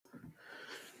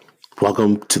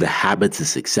Welcome to the Habits of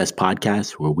Success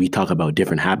podcast, where we talk about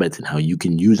different habits and how you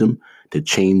can use them to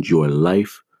change your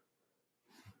life.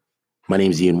 My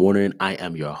name is Ian Warner, and I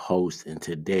am your host. And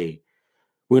today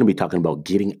we're going to be talking about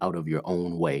getting out of your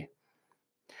own way.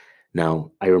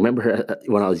 Now, I remember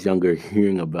when I was younger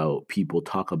hearing about people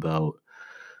talk about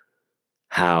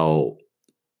how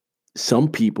some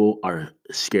people are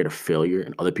scared of failure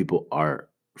and other people are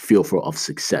fearful of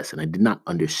success. And I did not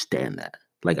understand that.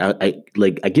 I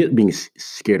get being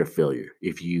scared of failure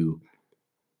if you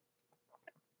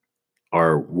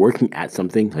are working at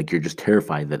something, like you're just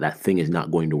terrified that that thing is not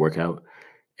going to work out.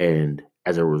 And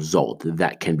as a result,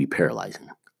 that can be paralyzing.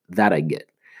 That I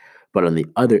get. But on the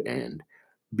other end,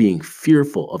 being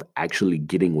fearful of actually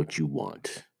getting what you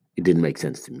want, it didn't make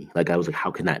sense to me. Like, I was like, how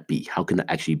can that be? How can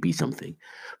that actually be something?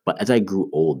 But as I grew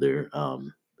older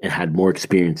and had more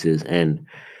experiences and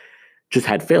just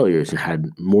had failures and had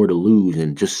more to lose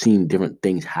and just seen different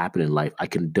things happen in life, I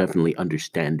can definitely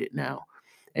understand it now.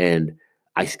 And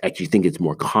actually think it's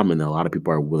more common than a lot of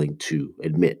people are willing to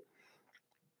admit.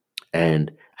 And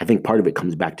I think part of it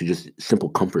comes back to just simple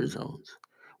comfort zones.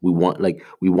 We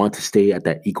want to stay at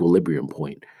that equilibrium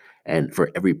point. And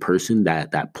for every person,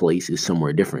 that place is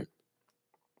somewhere different.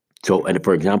 So, and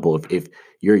for example, if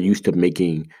you're used to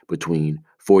making between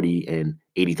 40 and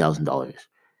 $80,000,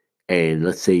 and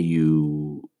let's say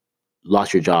you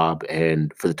lost your job,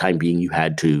 and for the time being, you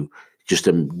had to just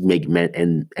to make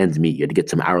ends meet, you had to get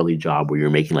some hourly job where you're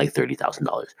making like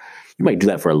 $30,000. You might do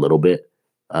that for a little bit,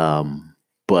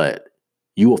 but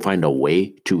you will find a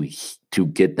way to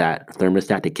get that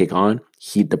thermostat to kick on,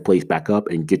 heat the place back up,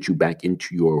 and get you back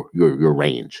into your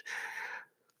range.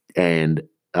 And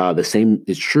the same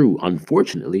is true,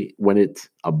 unfortunately, when it's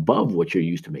above what you're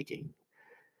used to making.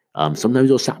 Sometimes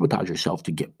you'll sabotage yourself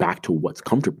to get back to what's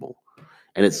comfortable.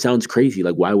 And it sounds crazy.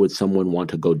 Like, why would someone want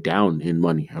to go down in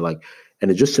money? Or like,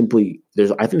 and it just simply,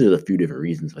 I think there's a few different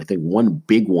reasons. I think one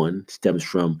big one stems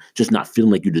from just not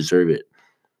feeling like you deserve it.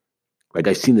 Like,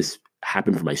 I've seen this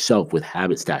happen for myself with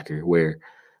Habit Stacker, where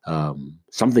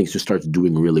some things just starts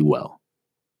doing really well.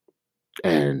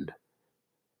 And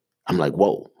I'm like,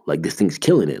 whoa, like this thing's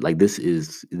killing it. Like this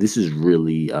is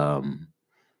really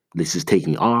this is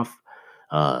taking off.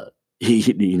 Uh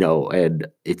and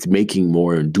it's making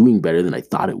more and doing better than I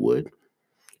thought it would.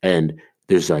 And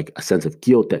there's like a sense of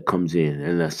guilt that comes in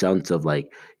and a sense of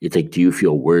like, it's like, do you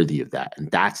feel worthy of that? And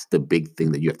that's the big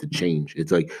thing that you have to change.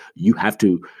 It's like, you have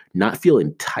to not feel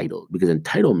entitled, because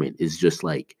entitlement is just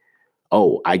like,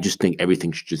 oh, I just think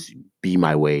everything should just be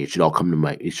my way. It should all come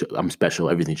to I'm special.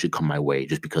 Everything should come my way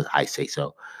just because I say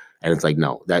so. And it's like,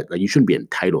 no, that like, you shouldn't be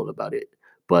entitled about it,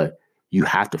 but you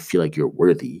have to feel like you're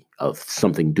worthy of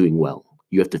something doing well.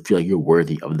 You have to feel like you're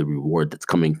worthy of the reward that's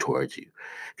coming towards you.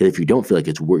 Because if you don't feel like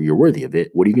you're worthy of it,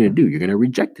 what are you going to do? You're going to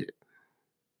reject it.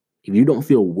 If you don't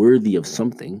feel worthy of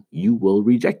something, you will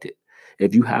reject it.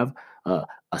 If you have a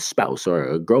spouse or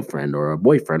a girlfriend or a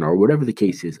boyfriend or whatever the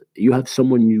case is, you have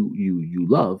someone you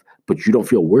love, but you don't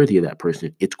feel worthy of that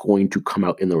person, it's going to come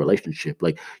out in the relationship.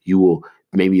 Like,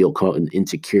 maybe you'll come out in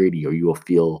insecurity, or you'll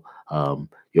feel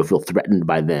threatened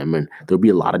by them, and there'll be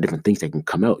a lot of different things that can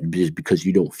come out just because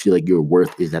you don't feel like your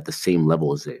worth is at the same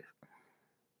level as theirs.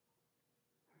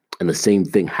 And the same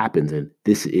thing happens, and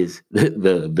this is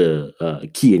the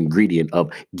key ingredient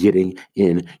of getting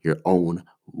in your own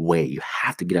way. You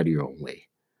have to get out of your own way.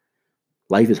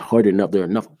 Life is hard enough. There are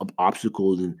enough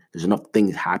obstacles, and there's enough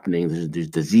things happening. There's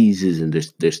diseases, and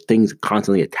there's things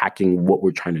constantly attacking what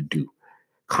we're trying to do.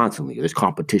 Constantly, there's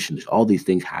competition. There's all these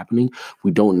things happening.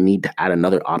 We don't need to add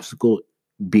another obstacle,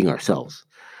 being ourselves.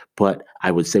 But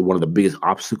I would say one of the biggest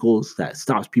obstacles that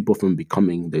stops people from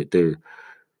becoming their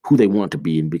who they want to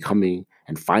be and becoming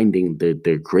and finding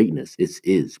their greatness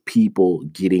is people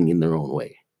getting in their own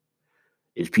way.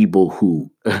 It's people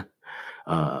who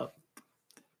uh,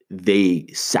 they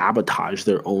sabotage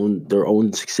their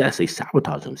own success. They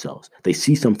sabotage themselves. They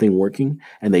see something working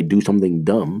and they do something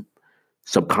dumb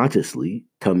subconsciously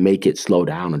to make it slow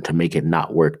down and to make it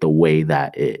not work the way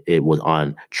that it was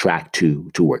on track to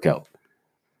work out.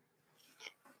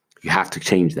 You have to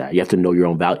change that. You have to know your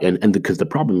own value. And because the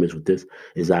problem is with this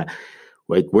is that,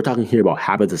 like, we're talking here about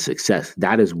habits of success.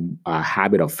 That is a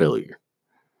habit of failure.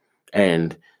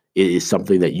 And it is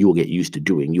something that you will get used to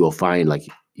doing. You will find like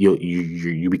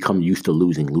you become used to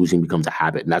losing. Losing becomes a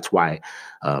habit. And that's why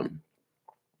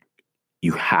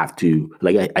you have to,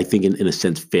 like, I think in a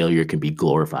sense, failure can be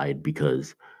glorified,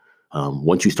 because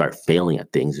once you start failing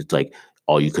at things, it's like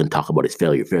all you can talk about is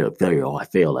failure, failure, failure. Oh, I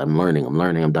failed. I'm learning.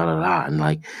 I'm da da da. And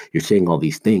like, you're saying all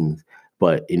these things,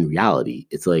 but in reality,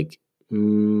 it's like,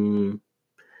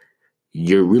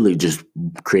 you're really just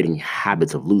creating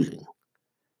habits of losing.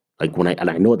 Like and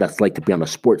I know what that's like to be on a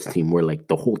sports team where like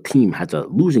the whole team has a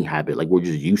losing habit. Like we're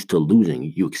just used to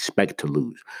losing. You expect to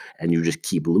lose and you just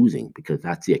keep losing because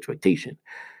that's the expectation.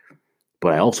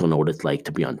 But I also know what it's like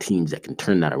to be on teams that can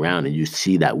turn that around and you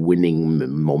see that winning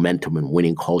momentum and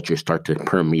winning culture start to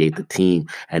permeate the team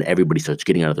and everybody starts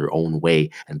getting out of their own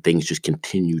way and things just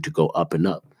continue to go up and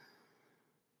up.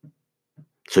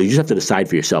 So you just have to decide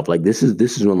for yourself. Like this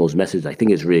is one of those messages I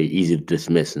think is really easy to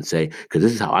dismiss and say, because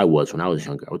this is how I was when I was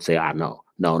younger. I would say, no,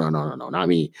 no, no, no, no, no, not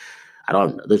me. I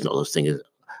don't. There's no such thing as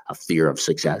a fear of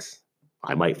success.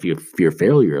 I might fear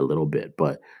failure a little bit,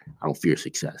 but I don't fear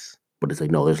success. But it's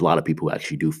like no, there's a lot of people who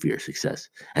actually do fear success,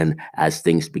 and as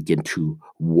things begin to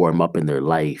warm up in their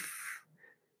life,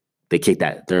 they kick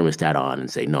that thermostat on and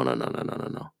say, no, no, no, no, no, no,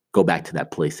 no. Go back to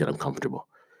that place that I'm comfortable.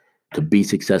 To be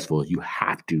successful, you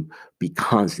have to be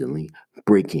constantly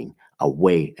breaking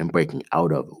away and breaking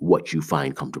out of what you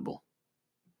find comfortable.